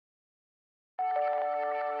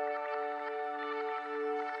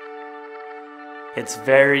It's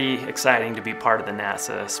very exciting to be part of the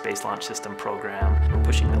NASA Space Launch System program. We're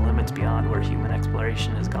pushing the limits beyond where human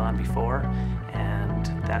exploration has gone before, and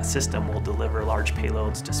that system will deliver large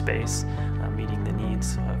payloads to space, meeting the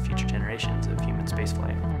needs of future generations of human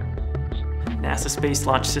spaceflight. NASA Space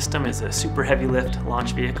Launch System is a super heavy lift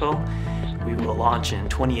launch vehicle. We will launch in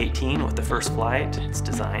 2018 with the first flight. It's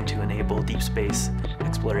designed to enable deep space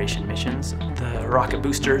exploration missions. The rocket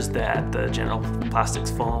boosters that the General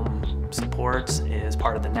Plastics foam supports is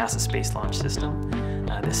part of the NASA Space Launch System.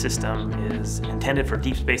 This system is intended for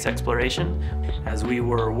deep space exploration. As we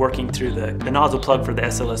were working through the nozzle plug for the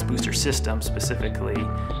SLS booster system specifically,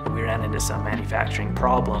 we ran into some manufacturing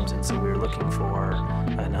problems, and so we were looking for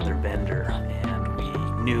another vendor. And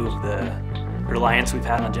we knew the reliance we've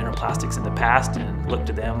had on General Plastics in the past and looked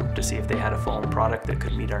to them to see if they had a foam product that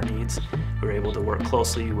could meet our needs. We were able to work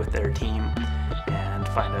closely with their team and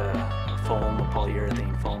find a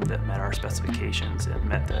polyurethane foam that met our specifications and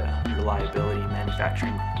met the reliability and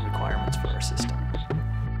manufacturing requirements for our system.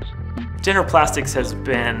 General Plastics has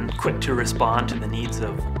been quick to respond to the needs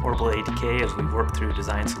of Orbital ATK as we've worked through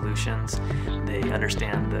design solutions. They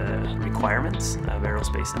understand the requirements of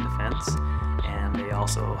aerospace and defense, and they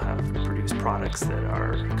also have produced products that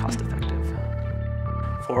are cost-effective.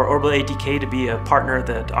 For Orbital ATK to be a partner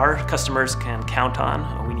that our customers can count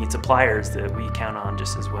on, we need suppliers that we count on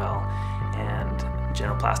just as well. And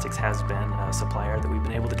General Plastics has been a supplier that we've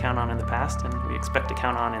been able to count on in the past, and we expect to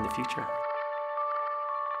count on in the future.